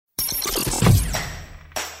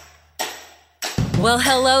Well,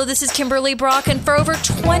 hello, this is Kimberly Brock, and for over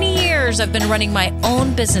 20 years, I've been running my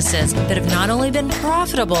own businesses that have not only been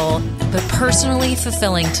profitable, but personally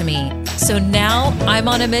fulfilling to me. So now I'm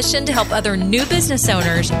on a mission to help other new business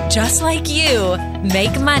owners, just like you,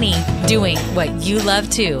 make money doing what you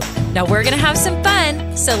love too. Now we're going to have some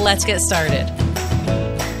fun, so let's get started.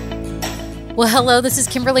 Well, hello, this is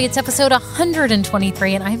Kimberly. It's episode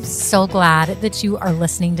 123, and I'm so glad that you are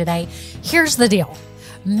listening today. Here's the deal.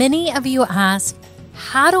 Many of you ask,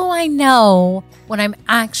 how do I know when I'm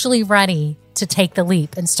actually ready to take the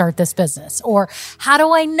leap and start this business? Or how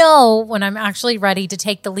do I know when I'm actually ready to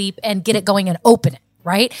take the leap and get it going and open it,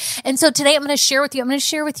 right? And so today I'm going to share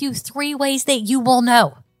with you 3 ways that you will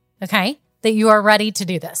know, okay, that you are ready to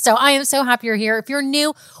do this. So I am so happy you're here. If you're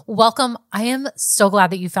new, welcome. I am so glad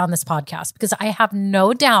that you found this podcast because I have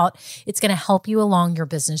no doubt it's going to help you along your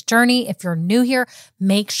business journey. If you're new here,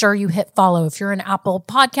 make sure you hit follow. If you're an Apple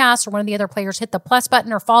Podcast or one of the other players, hit the plus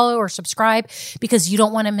button or follow or subscribe because you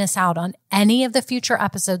don't want to miss out on any of the future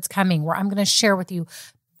episodes coming where I'm going to share with you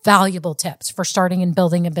valuable tips for starting and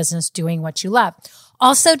building a business doing what you love.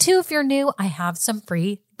 Also, too, if you're new, I have some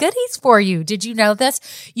free goodies for you. Did you know this?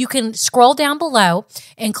 You can scroll down below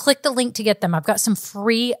and click the link to get them. I've got some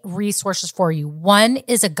free resources for you. One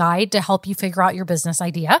is a guide to help you figure out your business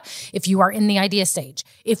idea if you are in the idea stage.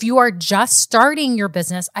 If you are just starting your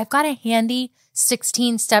business, I've got a handy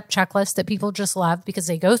 16-step checklist that people just love because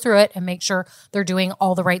they go through it and make sure they're doing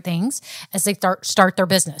all the right things as they start their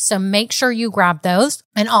business. So make sure you grab those.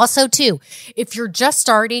 And also too, if you're just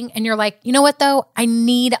starting and you're like, you know what though? I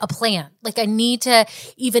need a plan. Like I need to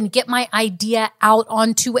even get my idea out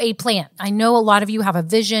onto a plan. I know a lot of you have a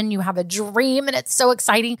vision, you have a dream, and it's so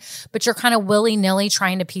exciting, but you're kind of willy-nilly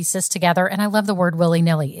trying to piece this together. And I love the word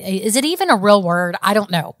willy-nilly. Is it even a real word? I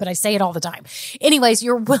don't know, but I say it all the time. Anyways,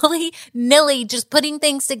 you're willy-nilly just putting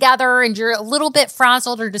things together and you're a little bit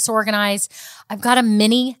frazzled or disorganized. I've got a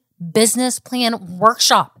mini business plan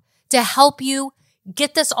workshop to help you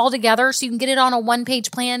get this all together so you can get it on a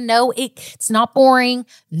one-page plan. No, it's not boring.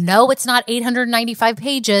 No, it's not 895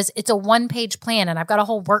 pages. It's a one-page plan. And I've got a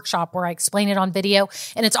whole workshop where I explain it on video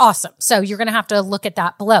and it's awesome. So you're going to have to look at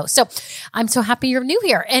that below. So I'm so happy you're new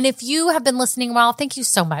here. And if you have been listening a while, thank you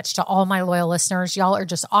so much to all my loyal listeners. Y'all are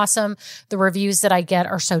just awesome. The reviews that I get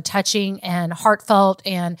are so touching and heartfelt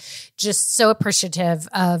and just so appreciative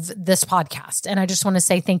of this podcast. And I just want to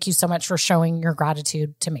say thank you so much for showing your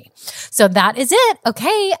gratitude to me. So that is it.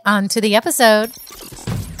 Okay, on to the episode.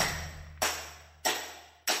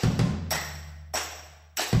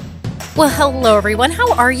 Well, hello everyone.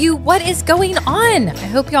 How are you? What is going on? I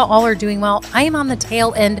hope y'all all are doing well. I am on the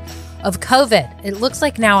tail end of COVID. It looks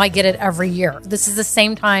like now I get it every year. This is the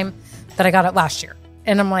same time that I got it last year.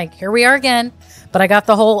 And I'm like, here we are again. But I got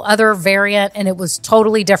the whole other variant and it was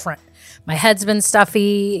totally different. My head's been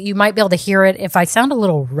stuffy. You might be able to hear it if I sound a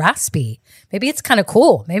little raspy. Maybe it's kind of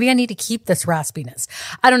cool. Maybe I need to keep this raspiness.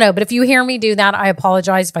 I don't know. But if you hear me do that, I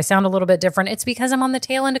apologize if I sound a little bit different. It's because I'm on the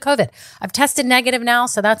tail end of COVID. I've tested negative now,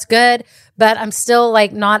 so that's good. But I'm still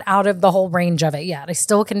like not out of the whole range of it yet. I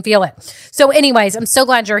still can feel it. So anyways, I'm so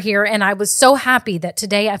glad you're here. And I was so happy that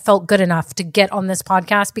today I felt good enough to get on this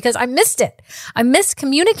podcast because I missed it. I miss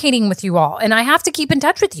communicating with you all. And I have to keep in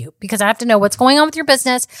touch with you because I have to know what's going on with your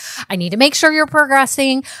business. I need to make sure you're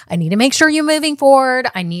progressing. I need to make sure you're moving forward.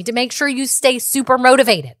 I need to make sure you stay super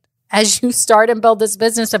motivated as you start and build this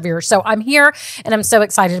business of yours. So I'm here and I'm so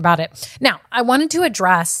excited about it. Now, I wanted to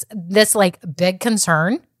address this like big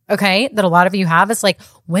concern, okay, that a lot of you have is like,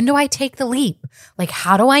 when do I take the leap? Like,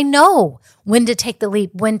 how do I know when to take the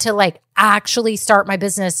leap, when to like actually start my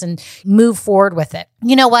business and move forward with it?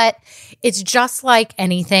 You know what? It's just like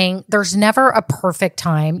anything. There's never a perfect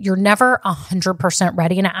time. You're never 100%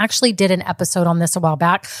 ready. And I actually did an episode on this a while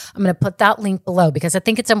back. I'm going to put that link below because I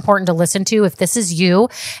think it's important to listen to if this is you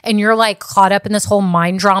and you're like caught up in this whole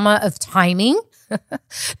mind drama of timing.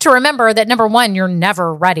 To remember that number one, you're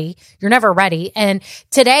never ready. You're never ready. And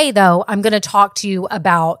today though, I'm going to talk to you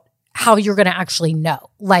about how you're going to actually know.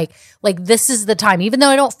 Like this is the time. Even though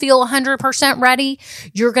I don't feel 100% ready,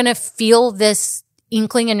 you're going to feel this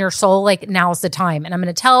inkling in your soul, like now's the time. And I'm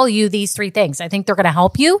going to tell you these 3 things. I think they're going to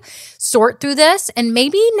help you sort through this. And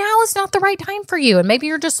maybe now is not the right time for you. And maybe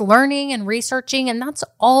you're just learning and researching and that's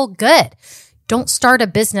all good. Don't start a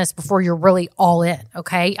business before you're really all in,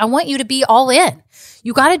 okay? I want you to be all in.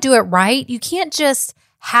 You got to do it right. You can't just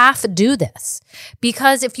half do this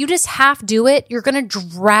because if you just half do it, you're going to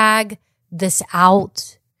drag this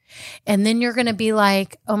out and then you're going to be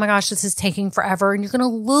like, oh my gosh, this is taking forever and you're going to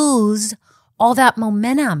lose all that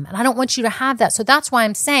momentum. And I don't want you to have that. So that's why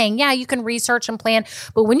I'm saying, yeah, you can research and plan,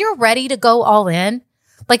 but when you're ready to go all in,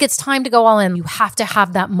 Like it's time to go all in. You have to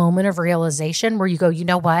have that moment of realization where you go, you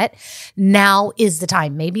know what? Now is the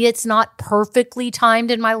time. Maybe it's not perfectly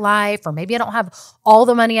timed in my life, or maybe I don't have all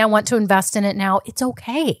the money I want to invest in it now. It's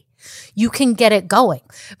okay. You can get it going.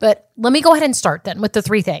 But let me go ahead and start then with the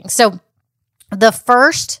 3 things. So the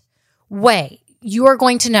first way you are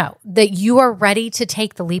going to know that you are ready to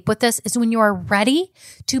take the leap with this is when you are ready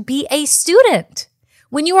to be a student.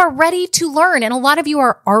 When you are ready to learn, and a lot of you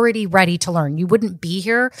are already ready to learn. You wouldn't be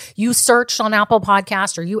here. You searched on Apple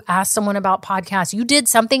Podcasts or you asked someone about podcasts. You did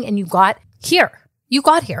something and you got here. You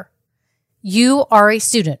got here. You are a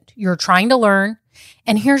student. You're trying to learn.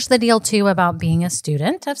 And here's the deal too about being a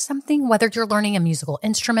student of something, whether you're learning a musical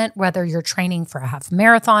instrument, whether you're training for a half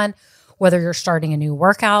marathon, whether you're starting a new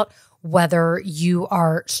workout, whether you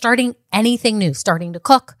are starting anything new, starting to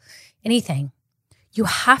cook, anything. You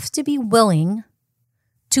have to be willing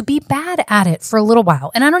to be bad at it for a little while.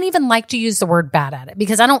 And I don't even like to use the word bad at it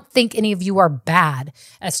because I don't think any of you are bad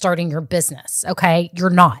at starting your business, okay? You're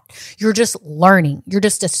not. You're just learning. You're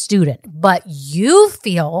just a student. But you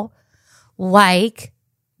feel like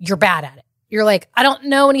you're bad at it. You're like, I don't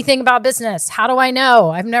know anything about business. How do I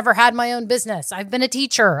know? I've never had my own business. I've been a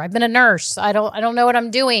teacher. I've been a nurse. I don't know what I'm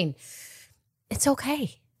doing. It's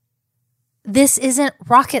okay. This isn't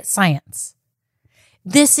rocket science.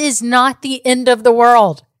 This is not the end of the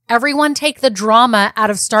world. Everyone take the drama out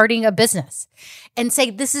of starting a business and say,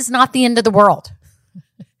 this is not the end of the world.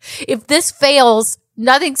 If this fails,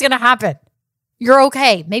 nothing's going to happen. You're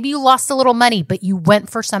okay. Maybe you lost a little money, but you went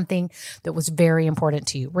for something that was very important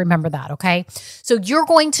to you. Remember that, okay? So you're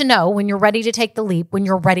going to know when you're ready to take the leap, when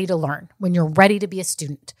you're ready to learn, when you're ready to be a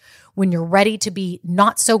student, when you're ready to be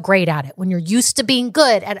not so great at it, when you're used to being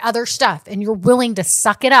good at other stuff and you're willing to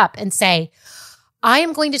suck it up and say, I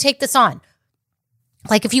am going to take this on.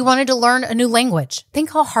 Like if you wanted to learn a new language,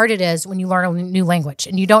 think how hard it is when you learn a new language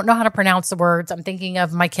and you don't know how to pronounce the words. I'm thinking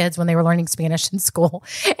of my kids when they were learning Spanish in school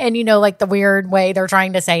and like the weird way they're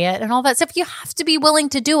trying to say it and all that stuff. You have to be willing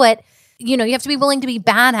to do it. You have to be willing to be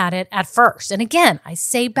bad at it at first. And again, I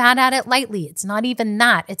say bad at it lightly. It's not even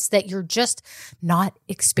that. It's that you're just not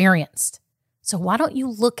experienced. So why don't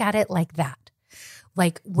you look at it like that?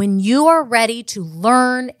 Like when you are ready to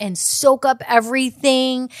learn and soak up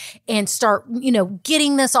everything and start,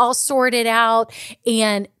 getting this all sorted out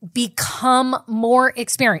and become more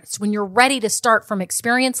experienced, when you're ready to start from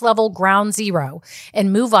experience level ground zero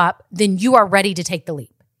and move up, then you are ready to take the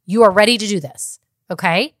leap. You are ready to do this.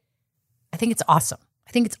 Okay. I think it's awesome.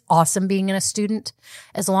 I think it's awesome being a student.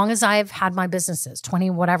 As long as I've had my businesses, 20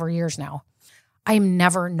 whatever years now, I am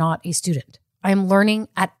never not a student. I am learning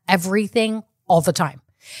at everything all the time,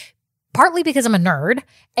 partly because I'm a nerd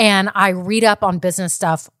and I read up on business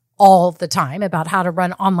stuff all the time about how to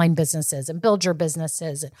run online businesses and build your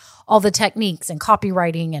businesses and all the techniques and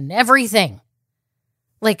copywriting and everything.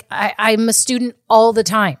 Like I'm a student all the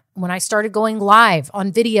time. When I started going live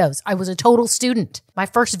on videos, I was a total student. My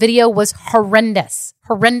first video was horrendous.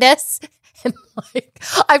 And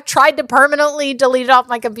I've tried to permanently delete it off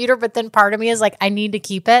my computer, but then part of me is like, I need to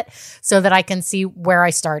keep it so that I can see where I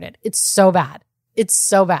started. It's so bad.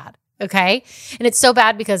 Okay. And it's so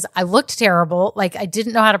bad because I looked terrible. Like I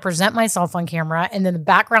didn't know how to present myself on camera. And then the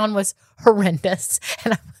background was horrendous.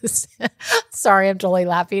 And I was, sorry, I'm totally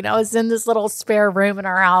laughing. I was in this little spare room in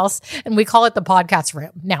our house and we call it the podcast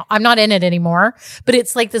room. Now I'm not in it anymore, but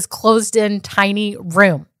it's like this closed in tiny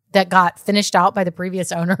room that got finished out by the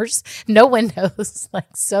previous owners. No windows,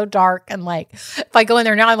 like so dark. And like, if I go in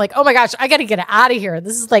there now, I'm like, oh my gosh, I got to get out of here.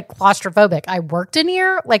 This is like claustrophobic. I worked in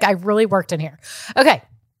here. Like I really worked in here. Okay.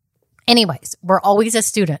 Anyways, we're always a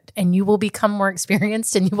student and you will become more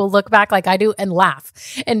experienced and you will look back like I do and laugh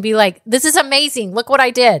and be like, this is amazing. Look what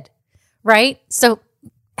I did. Right? So,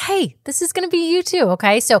 hey, this is going to be you too.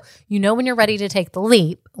 Okay. So, when you're ready to take the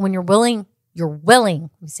leap, when you're willing,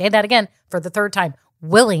 let me say that again for the third time,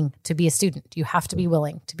 willing to be a student. You have to be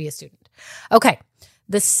willing to be a student. Okay.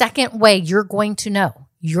 The second way you're going to know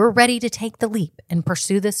you're ready to take the leap and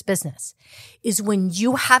pursue this business is when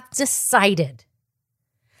you have decided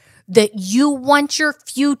that you want your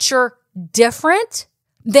future different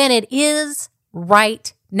than it is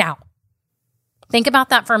right now. Think about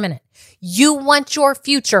that for a minute. You want your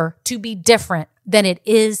future to be different than it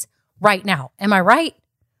is right now. Am I right?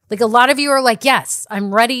 Like a lot of you are like, yes,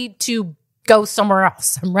 I'm ready to go somewhere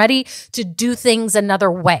else. I'm ready to do things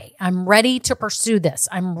another way. I'm ready to pursue this.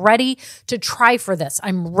 I'm ready to try for this.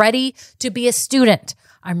 I'm ready to be a student.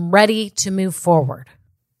 I'm ready to move forward.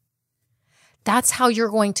 That's how you're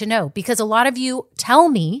going to know, because a lot of you tell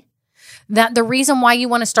me That the reason why you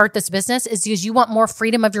want to start this business is because you want more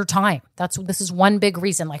freedom of your time. This is one big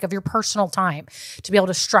reason, like of your personal time, to be able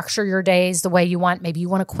to structure your days the way you want. Maybe you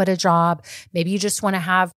want to quit a job. Maybe you just want to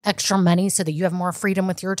have extra money so that you have more freedom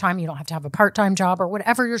with your time. You don't have to have a part-time job or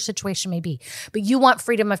whatever your situation may be. But you want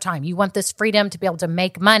freedom of time. You want this freedom to be able to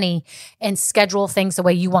make money and schedule things the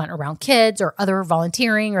way you want around kids or other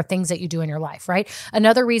volunteering or things that you do in your life, right?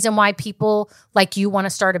 Another reason why people like you want to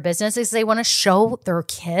start a business is they want to show their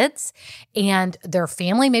kids and their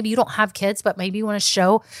family. Maybe you don't have kids, but maybe you want to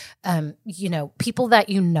show, people that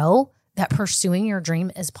you know that pursuing your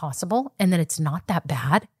dream is possible and that it's not that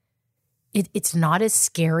bad. It's not as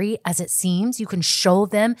scary as it seems. You can show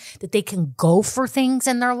them that they can go for things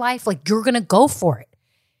in their life, like you're going to go for it.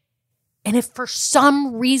 And if for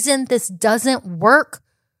some reason this doesn't work,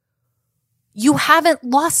 you haven't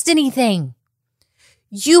lost anything.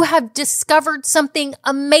 You have discovered something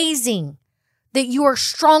amazing, that you are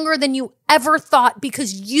stronger than you ever thought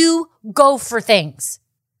because you go for things.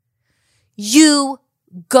 You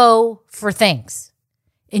go for things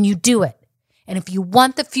and you do it. And if you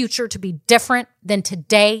want the future to be different than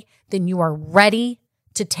today, then you are ready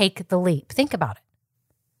to take the leap. Think about it.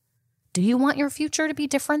 Do you want your future to be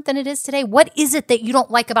different than it is today? What is it that you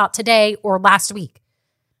don't like about today or last week?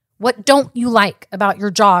 What don't you like about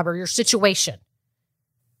your job or your situation?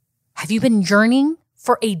 Have you been yearning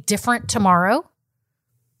for a different tomorrow?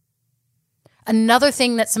 Another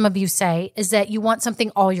thing that some of you say is that you want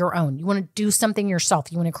something all your own. You want to do something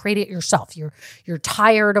yourself. You want to create it yourself. You're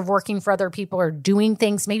tired of working for other people or doing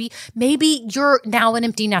things. Maybe you're now an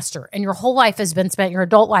empty nester and your whole life has been spent, your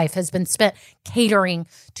adult life has been spent catering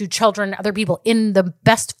to children, other people in the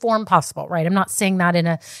best form possible, right? I'm not saying that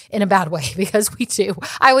in a bad way because we do.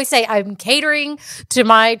 I always say I'm catering to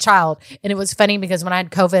my child. And it was funny because when I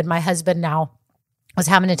had COVID, my husband now was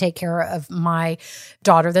having to take care of my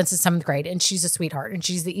daughter that's in 7th grade, and she's a sweetheart and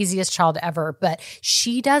she's the easiest child ever, but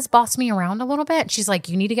she does boss me around a little bit. She's like,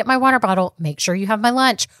 you need to get my water bottle. Make sure you have my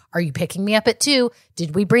lunch. Are you picking me up at 2?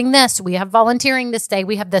 Did we bring this? We have volunteering this day.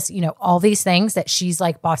 We have this, all these things that she's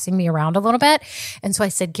like bossing me around a little bit. And so I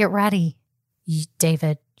said, get ready,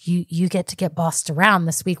 David, you get to get bossed around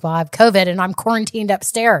this week while I have COVID and I'm quarantined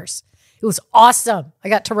upstairs. It was awesome. I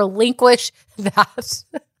got to relinquish that.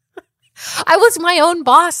 I was my own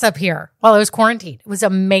boss up here while I was quarantined. It was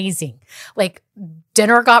amazing. Like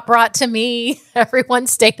dinner got brought to me. Everyone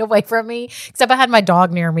stayed away from me, except I had my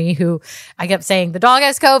dog near me who I kept saying, the dog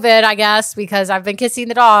has COVID, I guess, because I've been kissing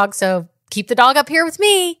the dog. So keep the dog up here with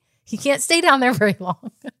me. He can't stay down there very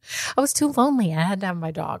long. I was too lonely. I had to have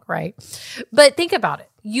my dog, right? But think about it.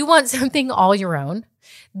 You want something all your own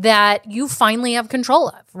that you finally have control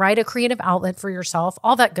of, right? A creative outlet for yourself,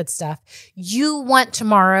 all that good stuff. You want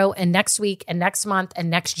tomorrow and next week and next month and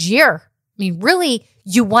next year. I mean, really,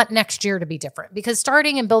 you want next year to be different because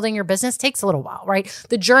starting and building your business takes a little while, right?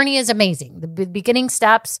 The journey is amazing. The beginning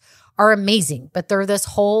steps are amazing, but they're this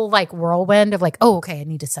whole like whirlwind of like, oh, okay, I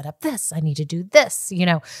need to set up this. I need to do this,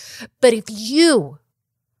 But if you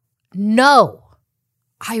know,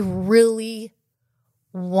 I really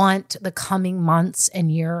want the coming months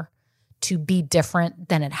and year to be different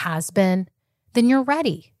than it has been, then you're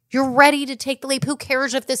ready. You're ready to take the leap. Who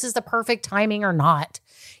cares if this is the perfect timing or not?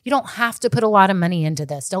 You don't have to put a lot of money into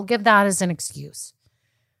this. Don't give that as an excuse.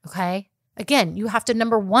 Okay? Again, you have to,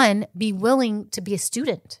 number one, be willing to be a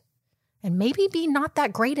student and maybe be not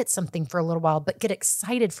that great at something for a little while, but get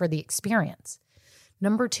excited for the experience.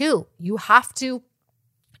 Number two, you have to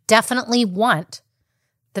definitely want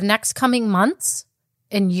the next coming months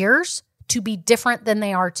and years to be different than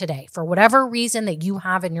they are today for whatever reason that you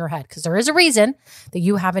have in your head, because there is a reason that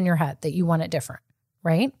you have in your head that you want it different,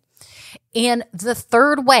 right? And the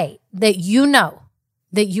third way that you know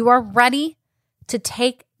that you are ready to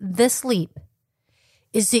take this leap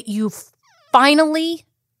is that you finally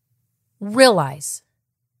realize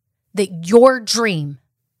that your dream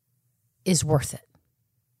is worth it.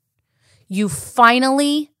 You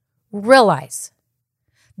finally realize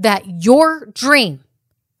that your dream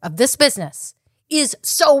of this business is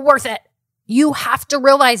so worth it. You have to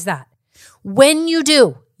realize that. When you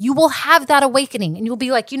do, you will have that awakening and you'll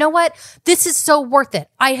be like, you know what? This is so worth it.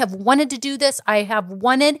 I have wanted to do this. I have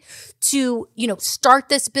wanted to, start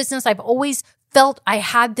this business. I've always felt I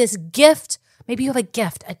had this gift. Maybe you have a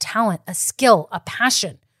gift, a talent, a skill, a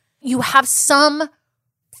passion. You have some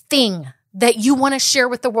thing that you want to share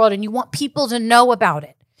with the world and you want people to know about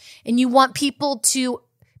it. And you want people to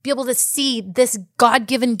be able to see this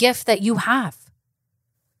God-given gift that you have.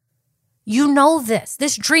 You know this.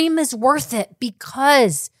 This dream is worth it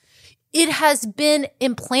because It has been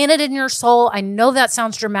implanted in your soul. I know that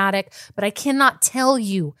sounds dramatic, but I cannot tell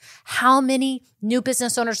you how many new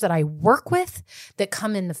business owners that I work with that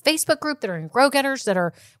come in the Facebook group, that are in Grow Getters, that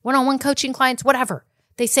are one-on-one coaching clients, whatever.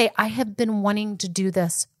 They say, I have been wanting to do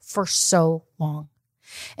this for so long.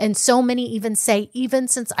 And so many even say, even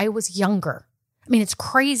since I was younger. I mean, it's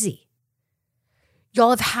crazy. Y'all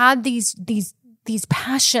have had these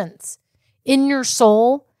passions in your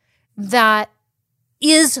soul that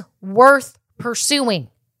is worth pursuing.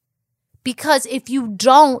 Because if you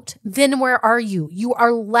don't, then where are you? You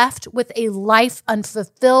are left with a life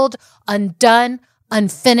unfulfilled, undone,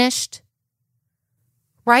 unfinished,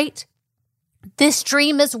 right? This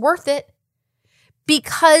dream is worth it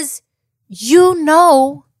because you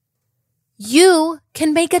know you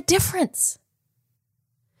can make a difference.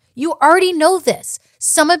 You already know this.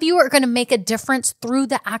 Some of you are going to make a difference through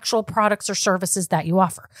the actual products or services that you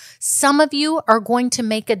offer. Some of you are going to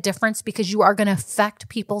make a difference because you are going to affect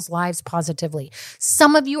people's lives positively.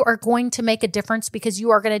 Some of you are going to make a difference because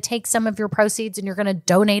you are going to take some of your proceeds and you're going to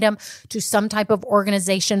donate them to some type of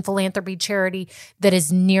organization, philanthropy, charity that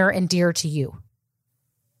is near and dear to you.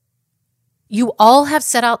 You all have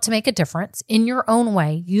set out to make a difference in your own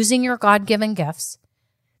way using your God-given gifts.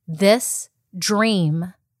 This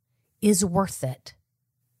dream is worth it.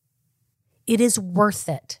 It is worth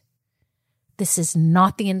it. This is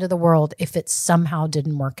not the end of the world if it somehow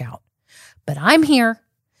didn't work out. But I'm here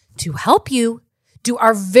to help you do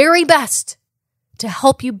our very best to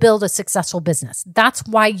help you build a successful business. That's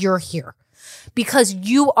why you're here. Because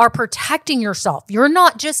you are protecting yourself. You're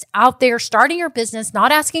not just out there starting your business,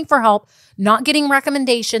 not asking for help, not getting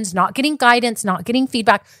recommendations, not getting guidance, not getting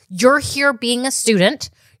feedback. You're here being a student.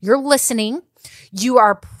 You're listening. You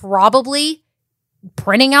are probably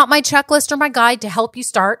printing out my checklist or my guide to help you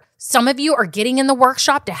start. Some of you are getting in the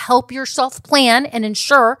workshop to help yourself plan and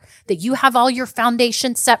ensure that you have all your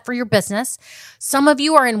foundation set for your business. Some of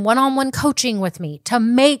you are in one-on-one coaching with me to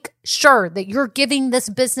make sure that you're giving this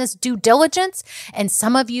business due diligence. And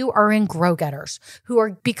some of you are in Grow Getters who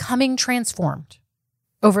are becoming transformed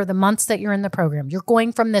over the months that you're in the program. You're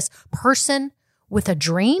going from this person with a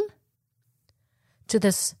dream to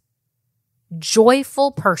this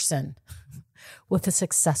joyful person with a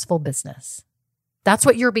successful business. That's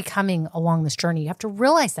what you're becoming along this journey. You have to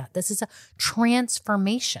realize that this is a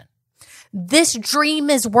transformation. This dream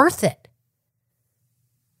is worth it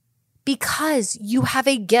because you have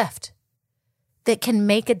a gift that can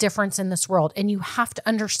make a difference in this world. And you have to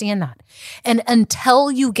understand that. And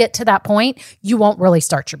until you get to that point, you won't really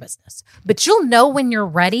start your business. But you'll know when you're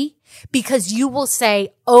ready because you will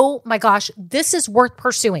say, oh my gosh, this is worth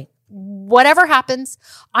pursuing. Whatever happens,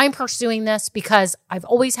 I'm pursuing this because I've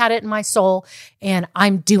always had it in my soul and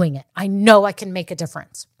I'm doing it. I know I can make a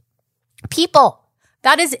difference. People,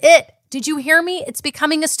 that is it. Did you hear me? It's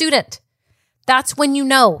becoming a student. That's when you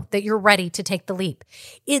know that you're ready to take the leap.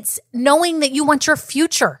 It's knowing that you want your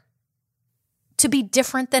future to be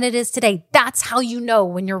different than it is today. That's how you know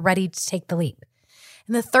when you're ready to take the leap.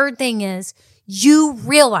 And the third thing is you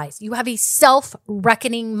realize you have a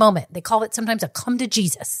self-reckoning moment. They call it sometimes a come to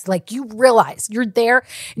Jesus. Like you realize you're there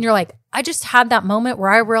and you're like, I just had that moment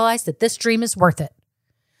where I realized that this dream is worth it.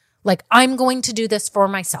 Like I'm going to do this for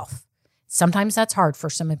myself. Sometimes that's hard for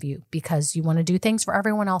some of you because you want to do things for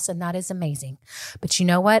everyone else, and that is amazing. But you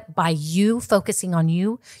know what? By you focusing on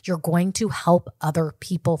you, you're going to help other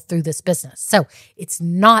people through this business. So it's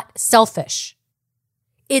not selfish.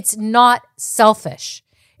 It's not selfish.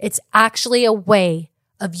 It's actually a way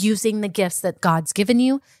of using the gifts that God's given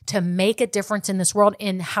you to make a difference in this world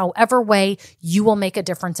in however way you will make a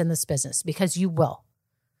difference in this business, because you will.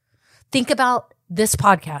 Think about this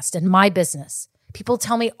podcast and my business. People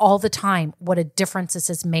tell me all the time what a difference this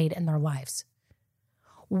has made in their lives.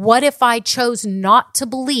 What if I chose not to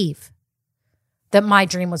believe that my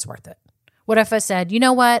dream was worth it? What if I said, you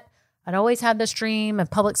know what? I'd always had this dream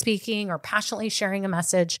of public speaking or passionately sharing a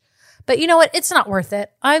message, but you know what? It's not worth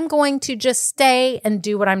it. I'm going to just stay and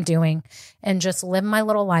do what I'm doing and just live my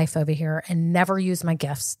little life over here and never use my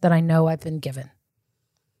gifts that I know I've been given.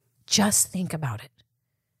 Just think about it.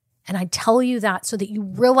 And I tell you that so that you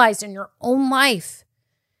realize in your own life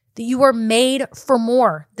that you are made for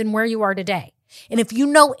more than where you are today. And if you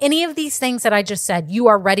know any of these things that I just said, you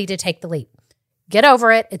are ready to take the leap. Get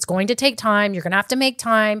over it. It's going to take time. You're going to have to make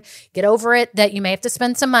time. Get over it that you may have to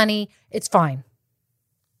spend some money. It's fine.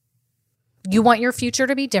 You want your future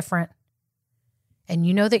to be different, and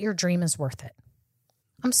you know that your dream is worth it.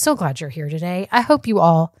 I'm so glad you're here today. I hope you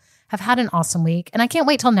all have had an awesome week, and I can't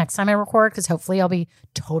wait till next time I record because hopefully I'll be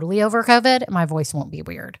totally over COVID and my voice won't be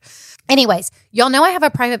weird. Anyways, y'all know I have a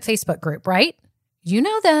private Facebook group, right? You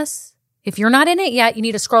know this. If you're not in it yet, you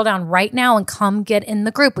need to scroll down right now and come get in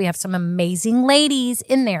the group. We have some amazing ladies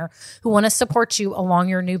in there who want to support you along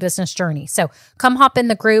your new business journey. So come hop in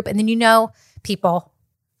the group. And then people,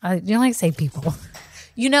 like say people,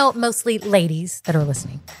 mostly ladies that are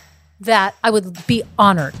listening, that I would be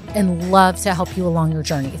honored and love to help you along your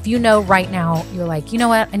journey. If you know right now, you're like, you know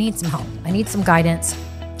what, I need some help. I need some guidance.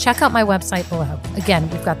 Check out my website below. Again,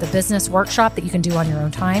 we've got the business workshop that you can do on your own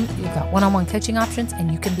time. You've got one-on-one coaching options,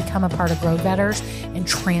 and you can become a part of Grow Betters and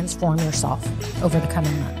transform yourself over the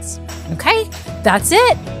coming months. Okay, that's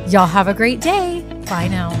it. Y'all have a great day. Bye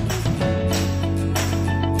now.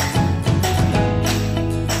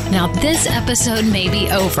 Now, this episode may be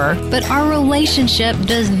over, but our relationship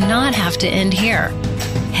does not have to end here.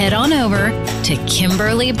 Head on over to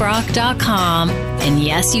KimberlyBrock.com, and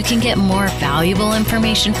yes, you can get more valuable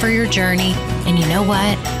information for your journey. And you know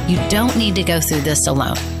what? You don't need to go through this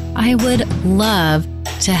alone. I would love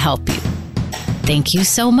to help you. Thank you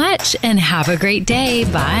so much, and have a great day.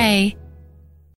 Bye.